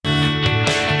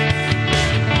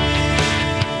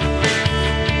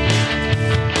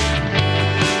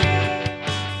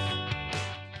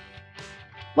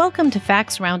Welcome to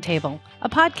Facts Roundtable, a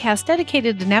podcast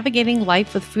dedicated to navigating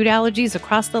life with food allergies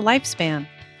across the lifespan.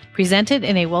 Presented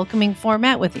in a welcoming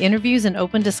format with interviews and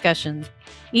open discussions.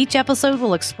 Each episode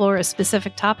will explore a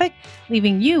specific topic,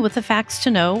 leaving you with the facts to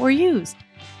know or use.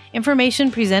 Information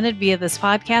presented via this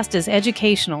podcast is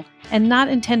educational and not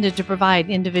intended to provide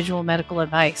individual medical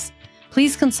advice.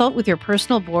 Please consult with your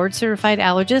personal board-certified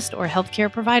allergist or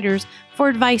healthcare providers for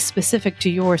advice specific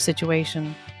to your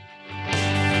situation.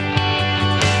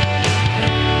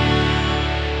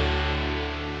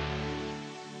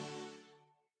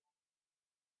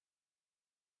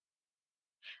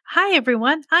 Hi,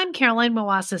 everyone. I'm Caroline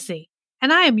Mawasasi,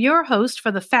 and I am your host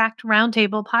for the Fact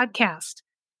Roundtable podcast.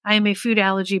 I am a food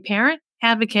allergy parent,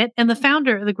 advocate, and the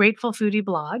founder of the Grateful Foodie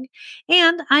blog,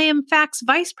 and I am FACT's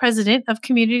Vice President of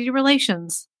Community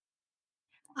Relations.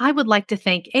 I would like to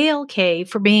thank ALK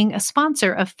for being a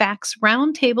sponsor of FACT's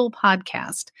Roundtable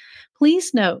podcast.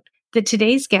 Please note that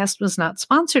today's guest was not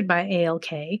sponsored by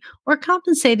ALK or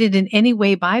compensated in any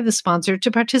way by the sponsor to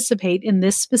participate in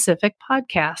this specific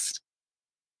podcast.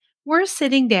 We're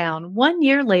sitting down 1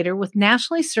 year later with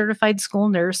nationally certified school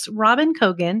nurse Robin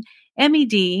Cogan,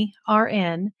 MED,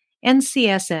 RN, and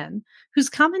CSN, whose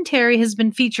commentary has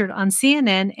been featured on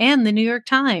CNN and the New York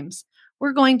Times.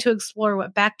 We're going to explore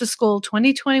what Back to School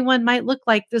 2021 might look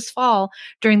like this fall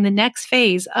during the next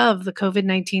phase of the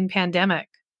COVID-19 pandemic.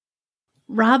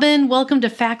 Robin, welcome to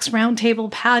Facts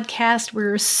Roundtable podcast.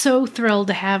 We're so thrilled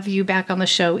to have you back on the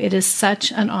show. It is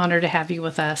such an honor to have you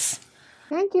with us.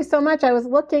 Thank you so much. I was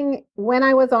looking when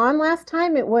I was on last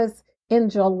time, it was in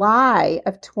July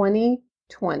of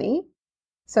 2020.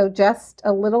 So just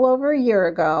a little over a year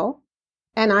ago.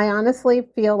 And I honestly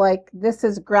feel like this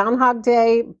is Groundhog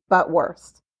Day, but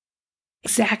worse.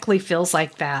 Exactly feels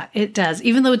like that. It does.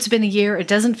 Even though it's been a year, it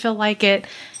doesn't feel like it.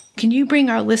 Can you bring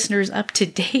our listeners up to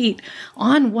date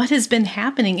on what has been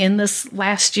happening in this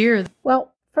last year? Well,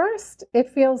 first, it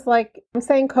feels like, I'm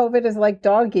saying COVID is like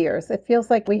dog years. It feels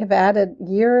like we have added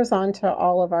years onto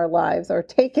all of our lives or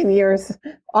taken years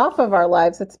off of our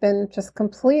lives. It's been just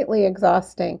completely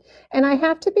exhausting. And I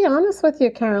have to be honest with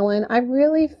you, Carolyn, I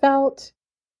really felt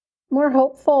more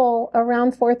hopeful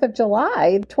around 4th of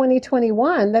July,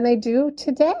 2021 than I do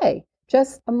today,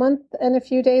 just a month and a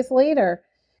few days later.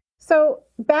 So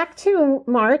back to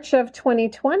March of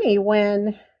 2020,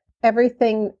 when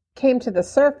everything came to the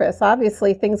surface.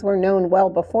 Obviously, things were known well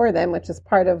before then, which is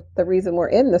part of the reason we're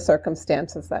in the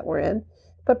circumstances that we're in.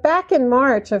 But back in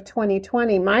March of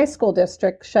 2020, my school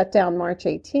district shut down March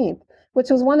 18th, which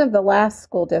was one of the last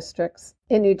school districts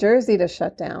in New Jersey to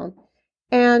shut down.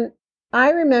 And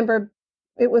I remember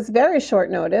it was very short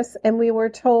notice, and we were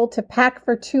told to pack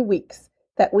for 2 weeks,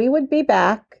 that we would be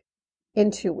back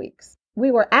in 2 weeks.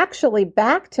 We were actually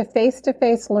back to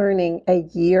face-to-face learning a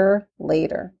year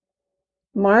later.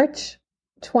 March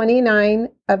 29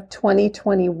 of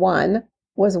 2021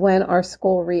 was when our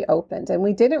school reopened, and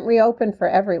we didn't reopen for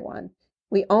everyone.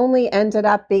 We only ended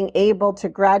up being able to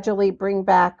gradually bring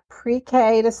back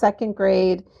pre-K to second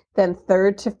grade, then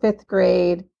third to fifth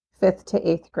grade, fifth to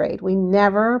eighth grade. We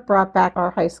never brought back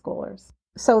our high schoolers.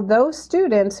 So those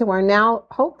students who are now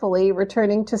hopefully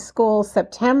returning to school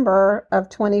September of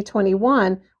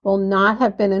 2021 will not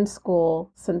have been in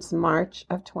school since March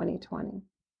of 2020.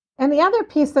 And the other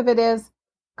piece of it is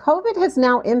COVID has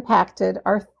now impacted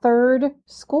our third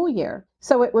school year.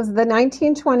 So it was the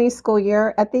 1920 school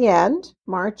year at the end,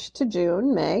 March to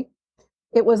June, May.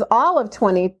 It was all of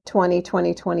 2020,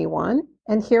 2021.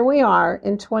 And here we are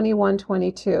in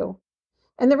 21-22.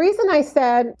 And the reason I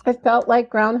said it felt like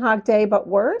Groundhog Day, but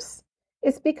worse,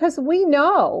 is because we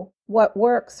know what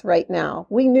works right now.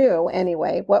 We knew,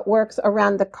 anyway, what works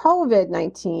around the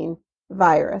COVID-19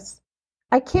 virus.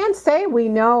 I can't say we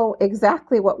know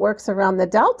exactly what works around the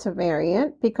Delta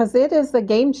variant because it is the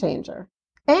game changer.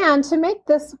 And to make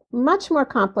this much more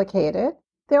complicated,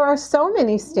 there are so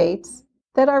many states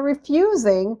that are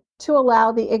refusing to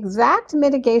allow the exact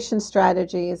mitigation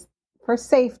strategies for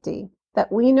safety that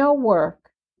we know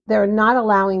work. They're not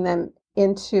allowing them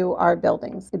into our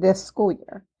buildings this school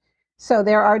year. So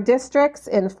there are districts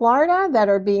in Florida that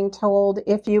are being told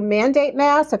if you mandate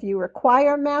masks, if you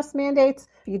require mask mandates,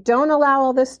 if you don't allow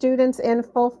all the students in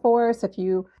full force, if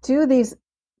you do these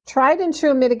tried and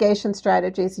true mitigation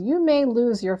strategies, you may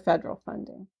lose your federal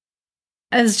funding.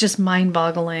 That is just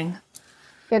mind-boggling.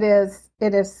 It is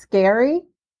scary,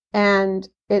 and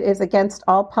it is against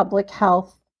all public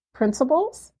health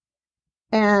principles.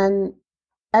 And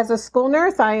as a school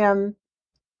nurse, I am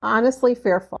honestly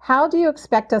fearful. How do you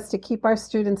expect us to keep our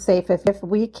students safe if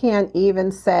we can't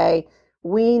even say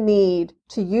we need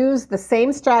to use the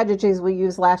same strategies we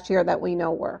used last year that we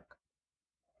know work?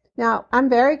 Now, I'm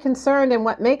very concerned, and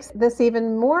what makes this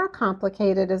even more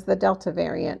complicated is the Delta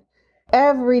variant.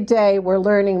 Every day we're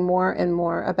learning more and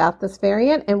more about this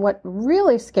variant, and what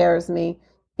really scares me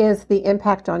is the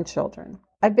impact on children.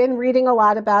 I've been reading a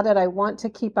lot about it. I want to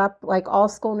keep up, like all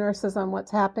school nurses, on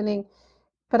what's happening.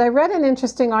 But I read an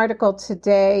interesting article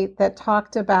today that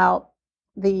talked about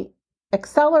the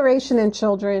acceleration in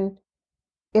children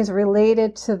is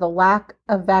related to the lack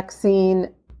of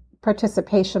vaccine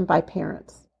participation by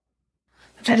parents.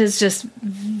 That is just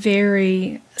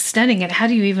very stunning. And how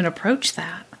do you even approach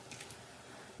that?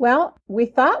 Well, we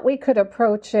thought we could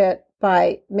approach it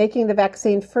by making the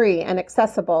vaccine free and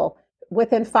accessible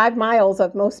within 5 miles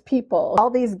of most people. All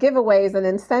these giveaways and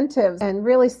incentives, and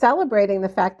really celebrating the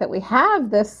fact that we have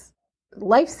this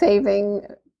life-saving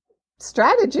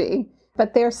strategy,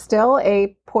 but there's still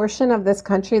a portion of this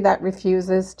country that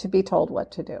refuses to be told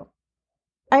what to do.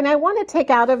 And I want to take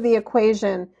out of the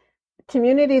equation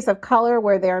communities of color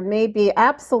where there may be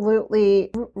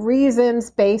absolutely reasons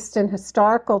based in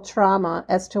historical trauma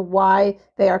as to why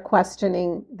they are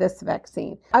questioning this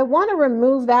vaccine. I want to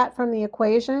remove that from the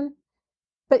equation,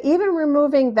 but even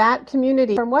removing that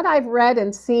community, from what I've read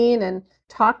and seen and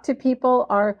talked to, people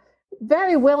are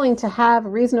very willing to have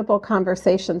reasonable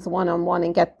conversations one-on-one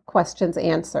and get questions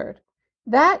answered.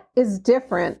 That is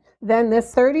different than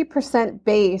this 30%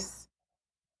 base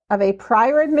of a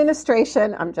prior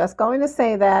administration, I'm just going to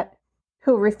say that,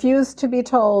 who refused to be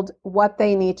told what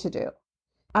they need to do.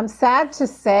 I'm sad to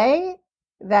say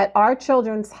that our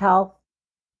children's health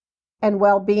and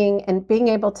well-being and being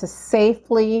able to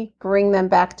safely bring them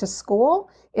back to school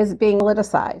is being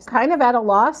politicized. Kind of at a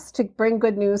loss to bring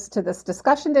good news to this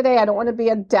discussion today. I don't want to be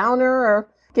a downer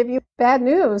or give you bad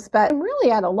news, but I'm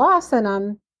really at a loss, and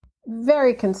I'm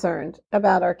very concerned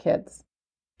about our kids.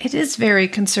 It is very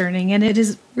concerning, and it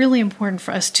is really important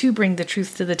for us to bring the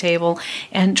truth to the table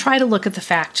and try to look at the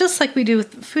fact, just like we do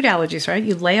with food allergies, right?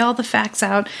 You lay all the facts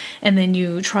out, and then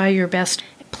you try your best.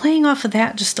 Playing off of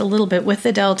that just a little bit with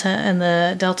the Delta and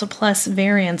the Delta Plus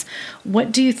variants,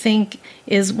 what do you think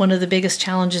is one of the biggest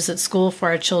challenges at school for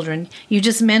our children? You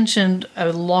just mentioned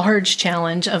a large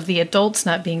challenge of the adults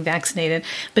not being vaccinated,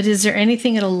 but is there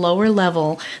anything at a lower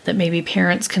level that maybe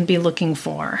parents can be looking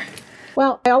for?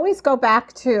 Well, I always go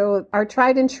back to our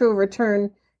tried and true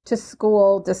return to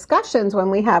school discussions when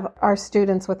we have our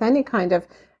students with any kind of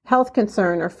health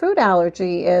concern or food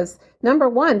allergy is, number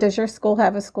one, does your school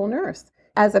have a school nurse?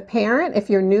 As a parent, if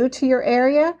you're new to your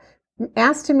area,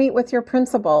 ask to meet with your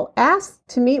principal, ask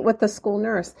to meet with the school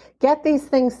nurse. Get these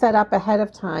things set up ahead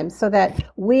of time so that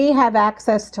we have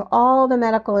access to all the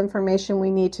medical information we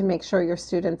need to make sure your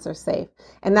students are safe.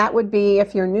 And that would be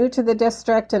if you're new to the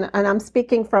district, and I'm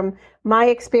speaking from my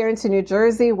experience in New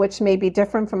Jersey, which may be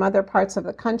different from other parts of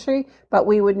the country, but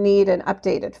we would need an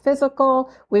updated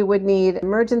physical. We would need an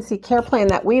emergency care plan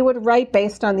that we would write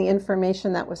based on the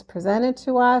information that was presented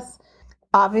to us.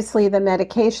 Obviously, the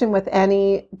medication with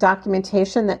any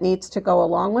documentation that needs to go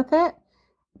along with it,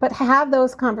 but have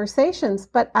those conversations.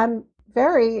 But I'm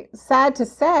very sad to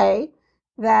say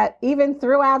that even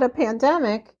throughout a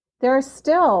pandemic, there are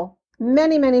still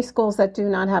many, many schools that do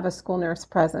not have a school nurse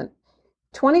present.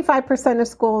 25% of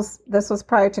schools, this was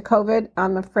prior to COVID.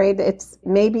 I'm afraid it's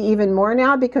maybe even more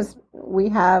now because we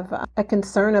have a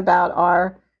concern about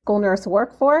our school nurse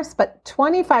workforce, but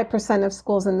 25% of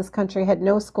schools in this country had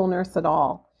no school nurse at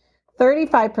all.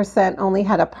 35% only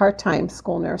had a part-time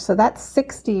school nurse. So that's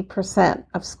 60%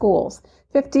 of schools.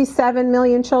 57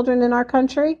 million children in our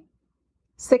country.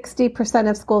 60%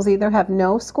 of schools either have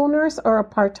no school nurse or a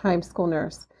part-time school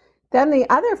nurse. Then the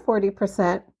other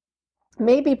 40%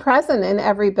 may be present in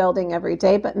every building every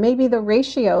day, but maybe the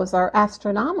ratios are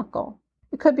astronomical.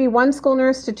 It could be one school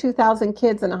nurse to 2,000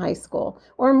 kids in a high school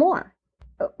or more.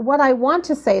 What I want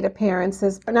to say to parents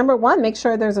is, number one, make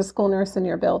sure there's a school nurse in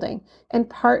your building and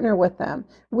partner with them.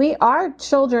 Our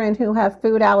children who have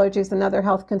food allergies and other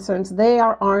health concerns, they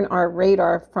are on our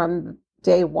radar from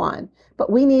day one.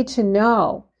 But we need to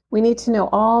know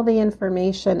all the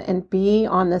information and be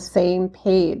on the same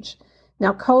page.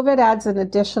 Now, COVID adds an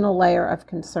additional layer of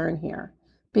concern here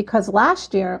because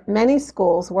last year, many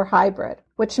schools were hybrid,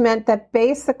 which meant that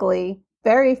basically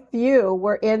very few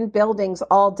were in buildings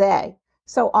all day.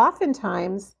 So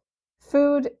oftentimes,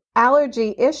 food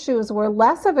allergy issues were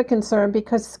less of a concern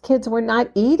because kids were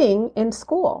not eating in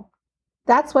school.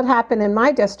 That's what happened in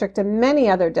my district and many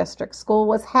other districts. School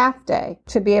was half day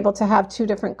to be able to have 2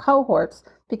 different cohorts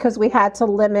because we had to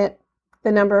limit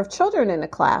the number of children in a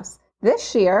class.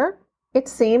 This year, it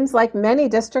seems like many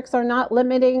districts are not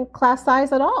limiting class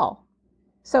size at all.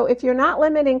 So if you're not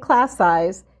limiting class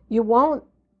size, you won't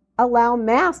allow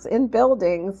masks in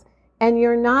buildings. and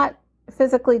you're not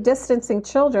physically distancing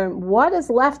children, what is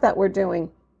left that we're doing?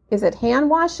 Is it hand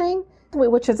washing,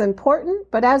 which is important,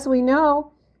 but as we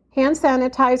know, hand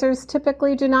sanitizers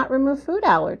typically do not remove food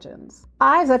allergens.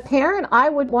 As a parent, I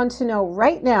would want to know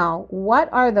right now, what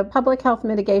are the public health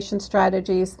mitigation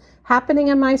strategies happening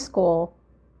in my school?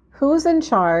 Who's in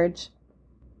charge?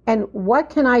 And what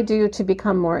can I do to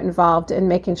become more involved in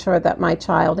making sure that my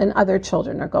child and other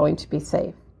children are going to be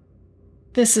safe?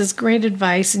 This is great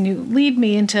advice, and you lead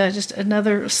me into just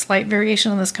another slight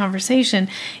variation on this conversation,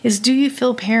 is do you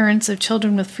feel parents of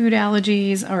children with food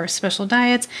allergies or special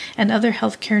diets and other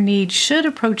healthcare needs should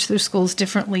approach their schools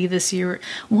differently this year?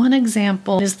 One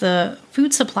example is the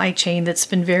food supply chain that's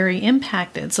been very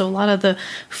impacted. So a lot of the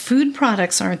food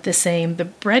products aren't the same. The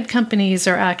bread companies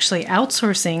are actually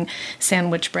outsourcing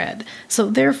sandwich bread. So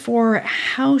therefore,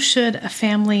 how should a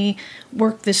family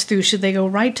work this through? Should they go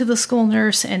right to the school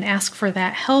nurse and ask for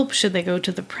that help? Should they go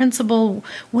to the principal?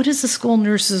 What is the school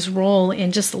nurse's role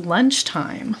in just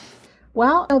lunchtime?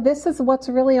 Well, this is what's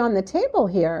really on the table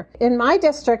here. In my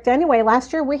district, anyway,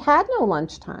 last year we had no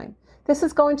lunchtime. This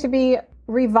is going to be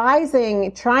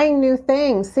revising, trying new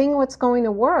things, seeing what's going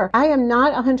to work. I am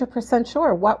not 100%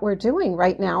 sure what we're doing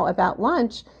right now about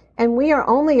lunch, and we are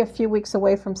only a few weeks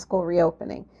away from school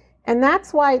reopening. And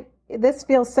that's why this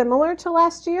feels similar to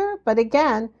last year, but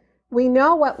again, we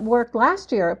know what worked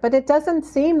last year, but it doesn't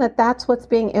seem that that's what's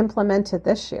being implemented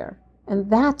this year. And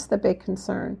that's the big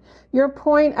concern. Your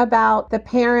point about the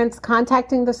parents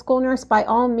contacting the school nurse, by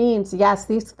all means, yes,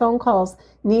 these phone calls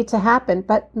need to happen,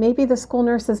 but maybe the school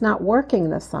nurse is not working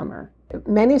this summer.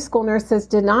 Many school nurses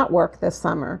did not work this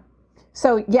summer.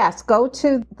 So yes, go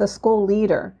to the school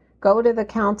leader, go to the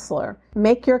counselor,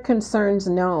 make your concerns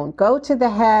known, go to the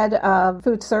head of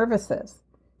food services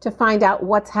to find out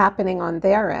what's happening on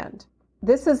their end.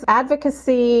 This is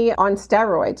advocacy on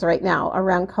steroids right now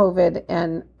around COVID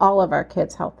and all of our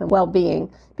kids' health and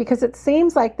well-being, because it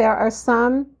seems like there are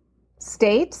some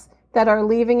states that are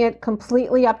leaving it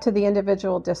completely up to the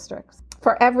individual districts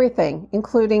for everything,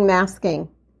 including masking,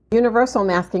 universal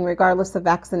masking regardless of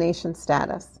vaccination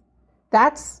status.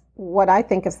 That's what I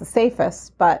think is the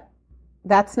safest, but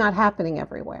that's not happening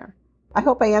everywhere. I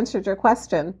hope I answered your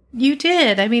question. You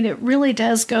did. I mean, it really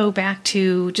does go back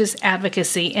to just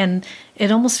advocacy, and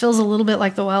it almost feels a little bit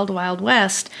like the wild, wild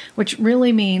west, which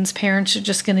really means parents are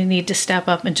just going to need to step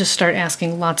up and just start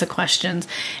asking lots of questions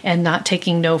and not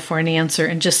taking no for an answer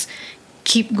and just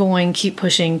keep going, keep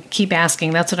pushing, keep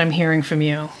asking. That's what I'm hearing from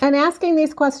you. And asking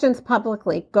these questions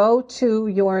publicly. Go to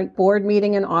your board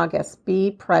meeting in August.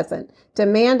 Be present.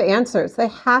 Demand answers. They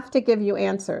have to give you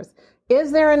answers.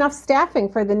 Is there enough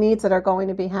staffing for the needs that are going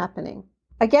to be happening?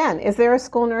 Again, is there a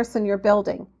school nurse in your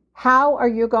building? How are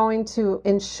you going to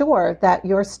ensure that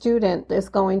your student is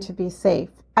going to be safe?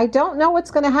 I don't know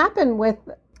what's going to happen with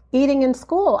eating in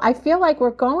school. I feel like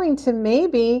we're going to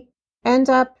maybe end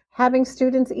up having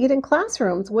students eat in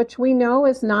classrooms, which we know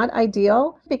is not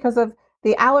ideal because of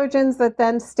the allergens that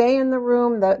then stay in the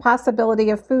room, the possibility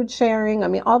of food sharing. I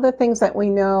mean, all the things that we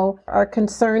know are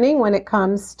concerning when it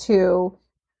comes to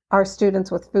our students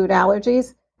with food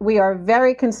allergies. We are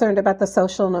very concerned about the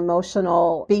social and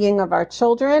emotional being of our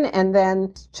children. And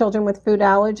then children with food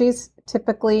allergies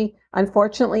typically,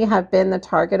 unfortunately, have been the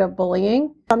target of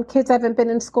bullying. Some kids haven't been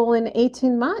in school in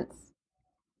 18 months.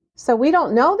 So we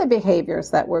don't know the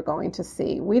behaviors that we're going to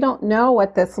see. We don't know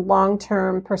what this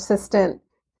long-term persistent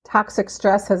toxic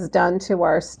stress has done to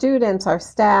our students, our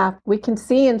staff. We can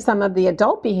see in some of the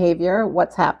adult behavior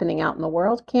what's happening out in the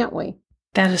world, can't we?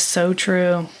 That is so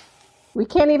true. We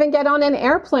can't even get on an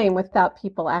airplane without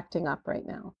people acting up right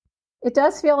now. It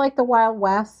does feel like the Wild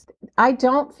West. I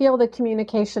don't feel the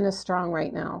communication is strong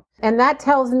right now. And that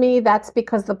tells me that's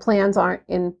because the plans aren't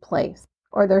in place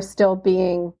or they're still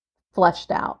being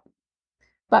fleshed out.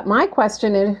 But my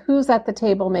question is, who's at the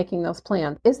table making those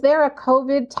plans? Is there a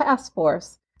COVID task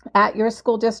force at your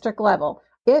school district level?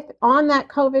 If on that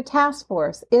COVID task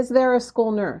force, is there a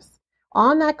school nurse?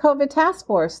 On that COVID task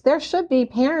force, there should be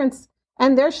parents,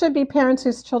 and there should be parents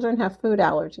whose children have food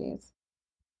allergies.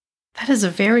 That is a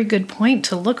very good point,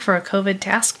 to look for a COVID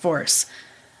task force.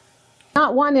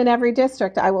 Not one in every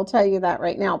district, I will tell you that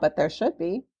right now, but there should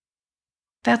be.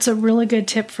 That's a really good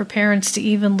tip for parents to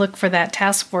even look for that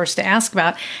task force to ask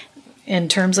about. In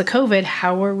terms of COVID,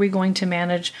 how are we going to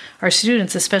manage our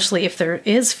students, especially if there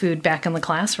is food back in the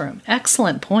classroom?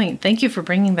 Excellent point. Thank you for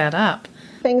bringing that up.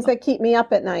 Things that keep me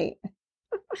up at night.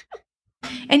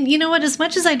 And you know what? As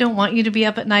much as I don't want you to be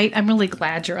up at night, I'm really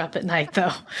glad you're up at night,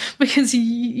 though, because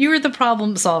you're the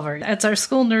problem solver. It's our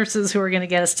school nurses who are going to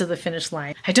get us to the finish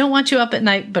line. I don't want you up at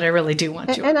night, but I really do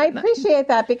want you. And I appreciate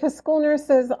that, because school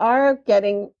nurses are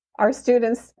our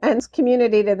students and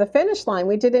community to the finish line.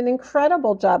 We did an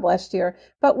incredible job last year,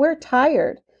 but we're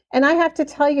tired. And I have to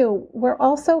tell you, we're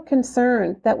also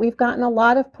concerned that we've gotten a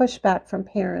lot of pushback from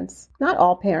parents, not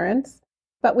all parents,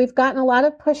 but we've gotten a lot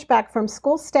of pushback from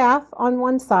school staff on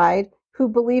one side who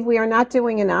believe we are not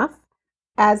doing enough,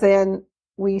 as in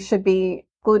we should be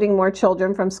excluding more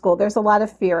children from school. There's a lot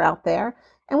of fear out there.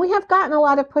 And we have gotten a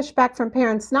lot of pushback from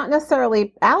parents, not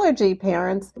necessarily allergy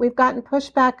parents. We've gotten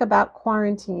pushback about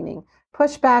quarantining,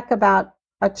 pushback about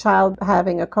a child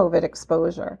having a COVID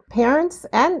exposure. Parents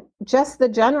and just the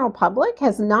general public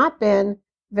has not been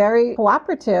very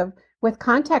cooperative with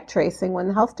contact tracing when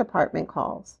the health department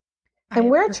calls. And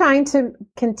we're trying to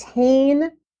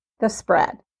contain the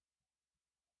spread.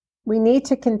 We need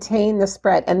to contain the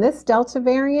spread. And this Delta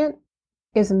variant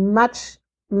is much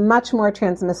more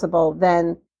transmissible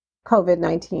than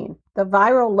COVID-19. The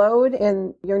viral load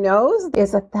in your nose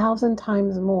is 1,000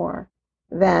 times more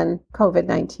than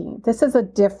COVID-19. This is a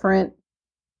different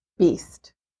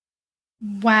beast.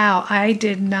 Wow, I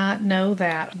did not know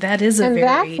that. That is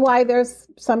that's why there's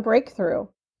some breakthrough.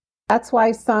 That's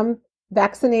why some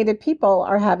vaccinated people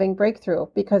are having breakthrough,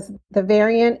 because the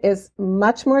variant is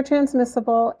much more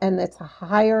transmissible and it's a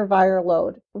higher viral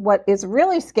load. What is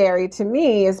really scary to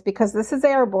me is because this is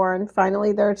airborne,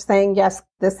 finally they're saying, yes,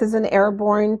 this is an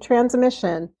airborne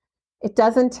transmission. It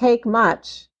doesn't take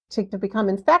much to become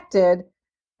infected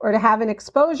or to have an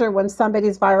exposure when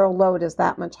somebody's viral load is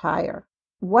that much higher.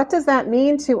 What does that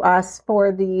mean to us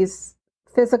for these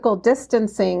physical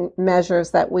distancing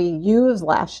measures that we used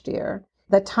last year?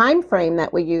 The time frame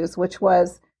that we use, which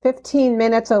was 15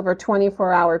 minutes over a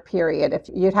 24-hour period. If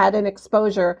you had an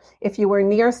exposure, if you were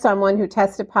near someone who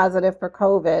tested positive for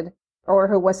COVID or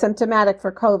who was symptomatic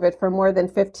for COVID for more than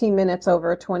 15 minutes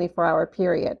over a 24-hour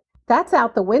period, that's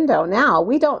out the window now.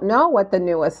 We don't know what the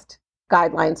newest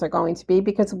guidelines are going to be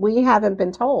because we haven't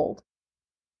been told.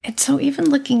 And so even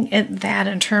looking at that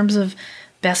in terms of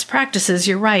best practices,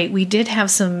 you're right. We did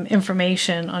have some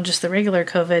information on just the regular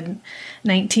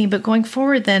COVID-19, but going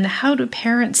forward then, how do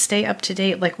parents stay up to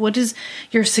date? Like, what is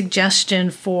your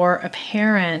suggestion for a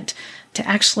parent to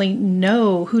actually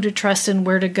know who to trust and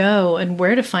where to go and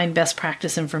where to find best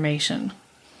practice information?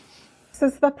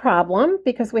 This is the problem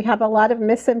because we have a lot of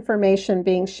misinformation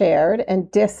being shared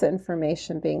and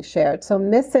disinformation being shared. So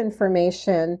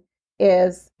misinformation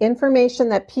is information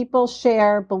that people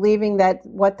share believing that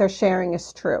what they're sharing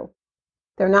is true.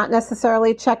 They're not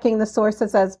necessarily checking the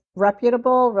sources as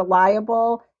reputable,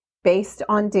 reliable, based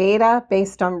on data,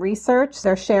 based on research.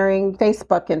 They're sharing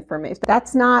Facebook information.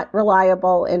 That's not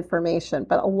reliable information,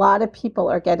 but a lot of people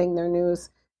are getting their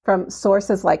news from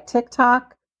sources like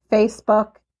TikTok,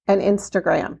 Facebook, and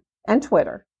Instagram, and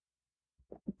Twitter.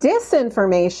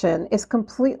 Disinformation is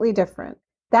completely different.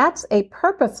 That's a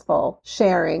purposeful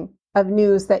sharing of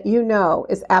news that you know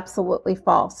is absolutely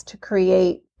false to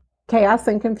create chaos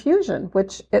and confusion,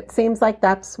 which it seems like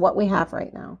that's what we have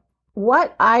right now.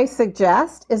 What I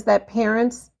suggest is that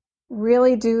parents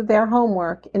really do their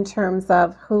homework in terms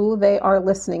of who they are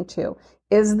listening to.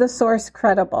 Is the source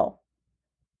credible?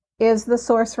 Is the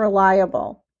source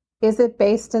reliable? Is it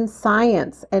based in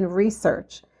science and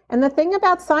research? And the thing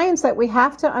about science that we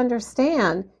have to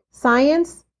understand,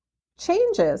 science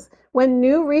changes. When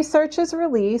new research is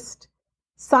released,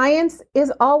 science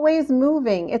is always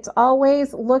moving. It's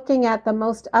always looking at the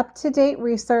most up-to-date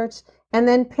research and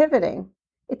then pivoting.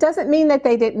 It doesn't mean that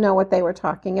they didn't know what they were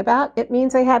talking about. It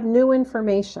means they have new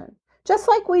information, just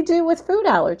like we do with food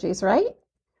allergies, right?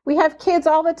 We have kids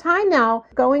all the time now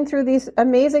going through these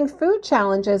amazing food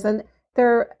challenges and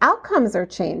their outcomes are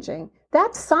changing.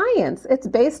 That's science. It's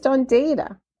based on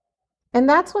data. And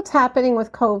that's what's happening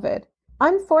with COVID.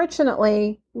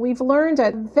 Unfortunately, we've learned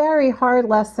a very hard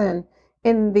lesson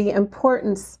in the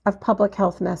importance of public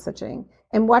health messaging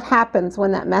and what happens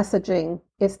when that messaging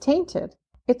is tainted.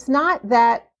 It's not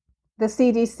that the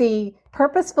CDC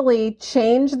purposefully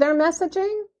changed their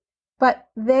messaging, but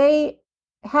they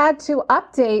had to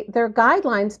update their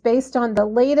guidelines based on the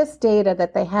latest data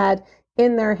that they had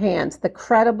in their hands, the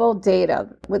credible data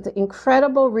with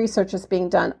incredible research is being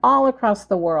done all across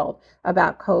the world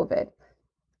about COVID.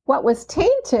 What was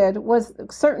tainted was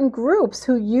certain groups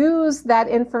who use that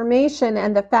information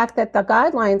and the fact that the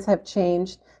guidelines have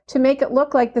changed to make it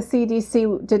look like the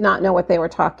CDC did not know what they were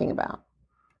talking about.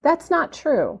 That's not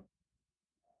true.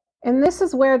 And this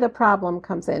is where the problem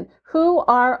comes in. Who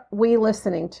are we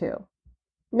listening to?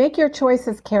 Make your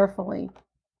choices carefully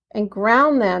and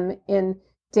ground them in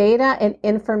data and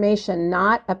information,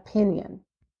 not opinion.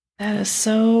 That is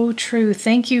so true.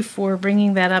 Thank you for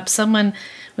bringing that up. Someone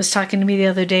was talking to me the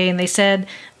other day and they said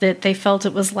that they felt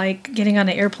it was like getting on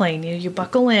an airplane. You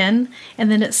buckle in,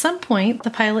 and then at some point the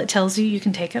pilot tells you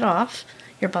can take it off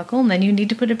your buckle, and then you need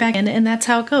to put it back in, and that's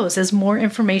how it goes. As more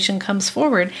information comes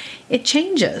forward, it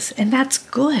changes, and that's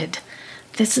good.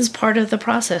 This is part of the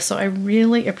process. So I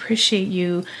really appreciate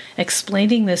you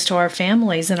explaining this to our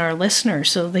families and our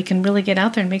listeners so they can really get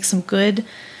out there and make some good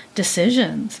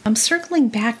decisions. I'm circling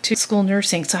back to school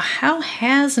nursing. So how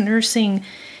has nursing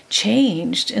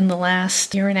changed in the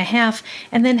last year and a half?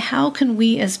 And then how can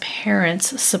we as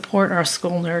parents support our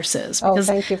school nurses? Because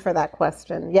thank you for that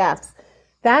question. Yes,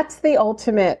 that's the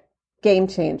ultimate game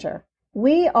changer.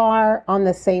 We are on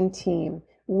the same team.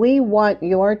 We want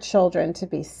your children to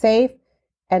be safe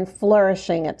and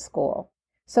flourishing at school.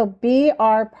 So be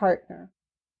our partner.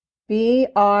 Be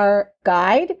our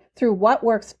guide through what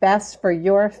works best for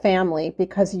your family,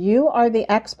 because you are the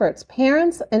experts.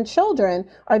 Parents and children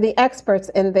are the experts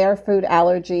in their food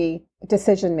allergy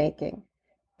decision making.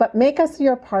 But make us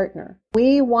your partner.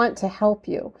 We want to help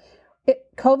you.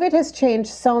 COVID has changed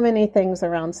so many things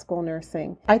around school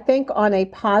nursing. I think on a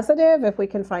positive, if we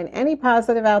can find any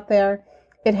positive out there,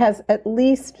 it has at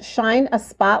least shined a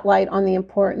spotlight on the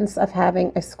importance of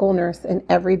having a school nurse in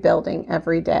every building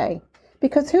every day.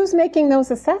 Because who's making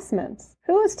those assessments?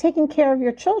 Who is taking care of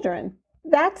your children?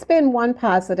 That's been one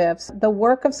positive. The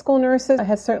work of school nurses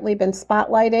has certainly been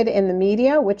spotlighted in the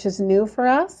media, which is new for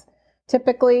us.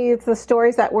 Typically, it's the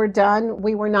stories that were done.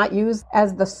 We were not used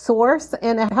as the source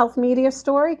in a health media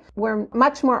story. We're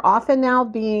much more often now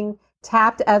being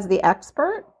tapped as the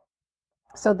expert.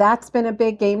 So that's been a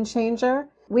big game changer.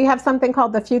 We have something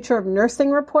called the Future of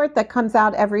Nursing Report that comes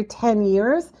out every 10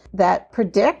 years that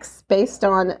predicts, based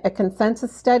on a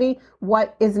consensus study,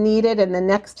 what is needed in the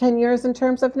next 10 years in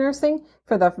terms of nursing.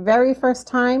 For the very first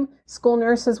time, school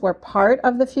nurses were part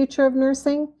of the future of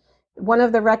nursing. One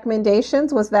of the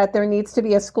recommendations was that there needs to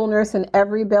be a school nurse in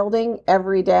every building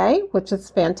every day, which is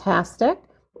fantastic.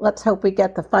 Let's hope we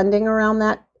get the funding around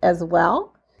that as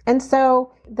well. And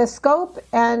so the scope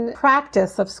and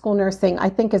practice of school nursing, I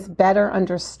think, is better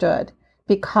understood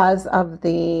because of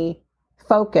the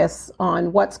focus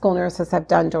on what school nurses have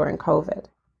done during COVID.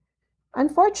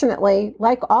 Unfortunately,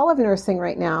 like all of nursing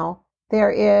right now,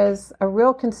 there is a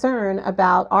real concern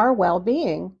about our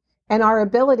well-being and our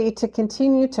ability to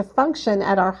continue to function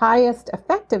at our highest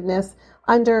effectiveness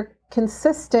under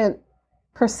consistent,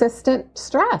 persistent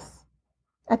stress.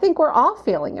 I think we're all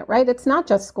feeling it, right? It's not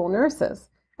just school nurses.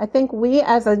 I think we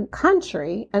as a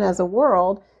country and as a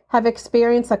world have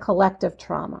experienced a collective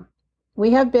trauma.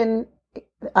 We have been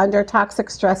under toxic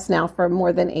stress now for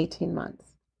more than 18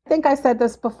 months. I think I said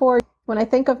this before. When I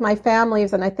think of my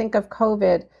families and I think of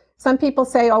COVID, some people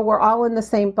say, oh, we're all in the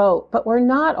same boat, but we're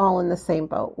not all in the same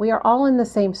boat. We are all in the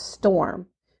same storm,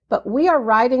 but we are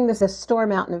riding this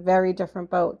storm out in very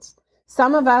different boats.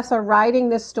 Some of us are riding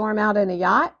this storm out in a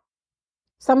yacht.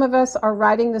 Some of us are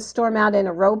riding the storm out in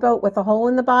a rowboat with a hole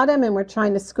in the bottom, and we're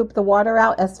trying to scoop the water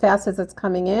out as fast as it's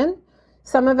coming in.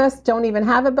 Some of us don't even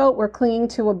have a boat. We're clinging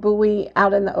to a buoy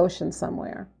out in the ocean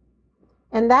somewhere.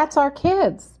 And that's our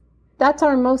kids. That's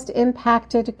our most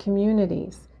impacted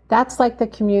communities. That's like the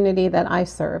community that I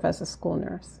serve as a school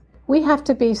nurse. We have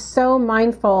to be so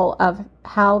mindful of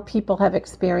how people have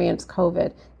experienced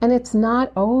COVID, and it's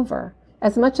not over.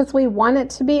 As much as we want it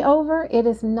to be over, it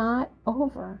is not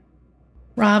over.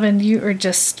 Robin, you are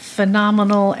just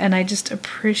phenomenal, and I just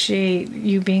appreciate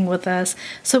you being with us.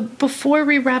 So before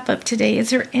we wrap up today,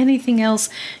 is there anything else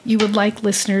you would like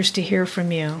listeners to hear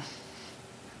from you?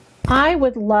 I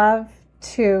would love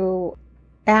to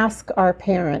ask our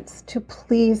parents to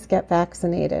please get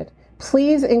vaccinated.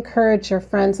 Please encourage your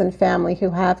friends and family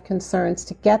who have concerns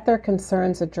to get their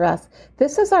concerns addressed.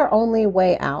 This is our only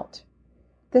way out.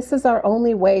 This is our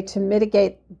only way to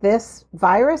mitigate this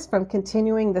virus from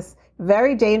continuing this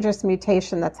very dangerous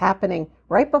mutation that's happening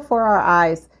right before our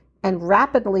eyes and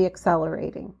rapidly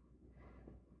accelerating.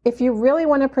 If you really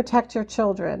want to protect your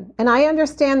children, and I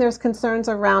understand there's concerns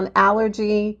around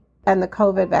allergy and the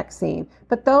COVID vaccine,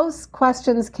 but those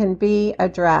questions can be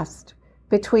addressed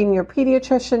between your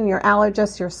pediatrician, your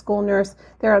allergist, your school nurse.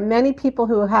 There are many people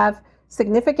who have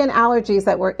significant allergies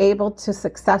that were able to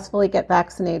successfully get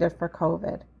vaccinated for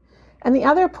COVID. And the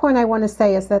other point I want to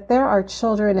say is that there are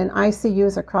children in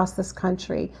ICUs across this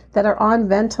country that are on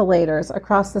ventilators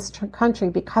across this country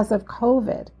because of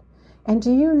COVID. And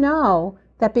do you know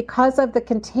that because of the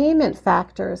containment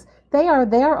factors, they are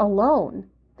there alone?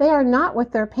 They are not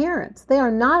with their parents. They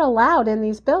are not allowed in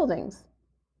these buildings.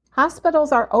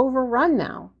 Hospitals are overrun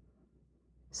now.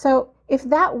 So If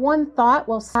that one thought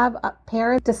will have a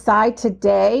parent decide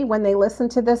today when they listen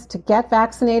to this to get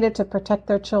vaccinated to protect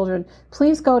their children,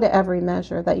 please go to every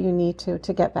measure that you need to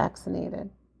get vaccinated.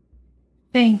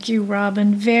 Thank you,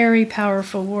 Robin. Very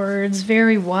powerful words,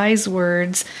 very wise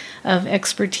words of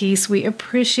expertise. We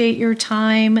appreciate your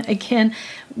time. Again,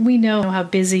 we know how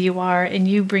busy you are, and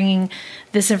you bringing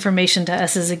this information to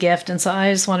us is a gift. And so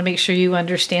I just want to make sure you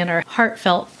understand our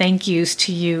heartfelt thank yous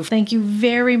to you. Thank you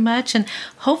very much. And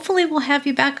hopefully we'll have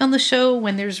you back on the show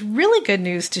when there's really good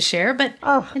news to share. But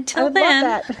until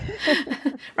then,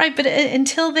 right. But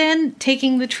until then,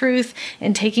 taking the truth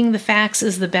and taking the facts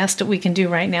is the best that we can do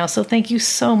right now. So thank you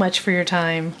so much for your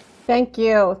time. Thank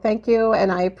you. Thank you.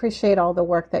 And I appreciate all the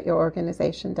work that your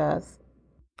organization does.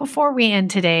 Before we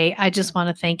end today, I just want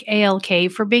to thank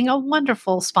ALK for being a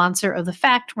wonderful sponsor of the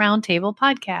Fact Roundtable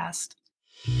podcast.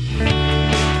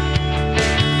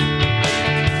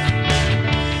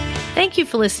 Thank you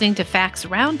for listening to Facts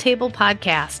Roundtable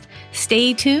podcast.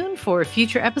 Stay tuned for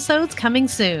future episodes coming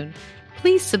soon.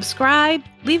 Please subscribe,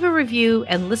 leave a review,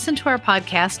 and listen to our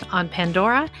podcast on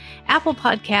Pandora, Apple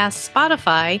Podcasts,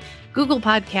 Spotify, Google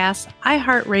Podcasts,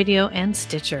 iHeartRadio, and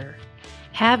Stitcher.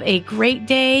 Have a great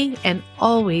day and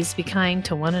always be kind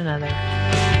to one another.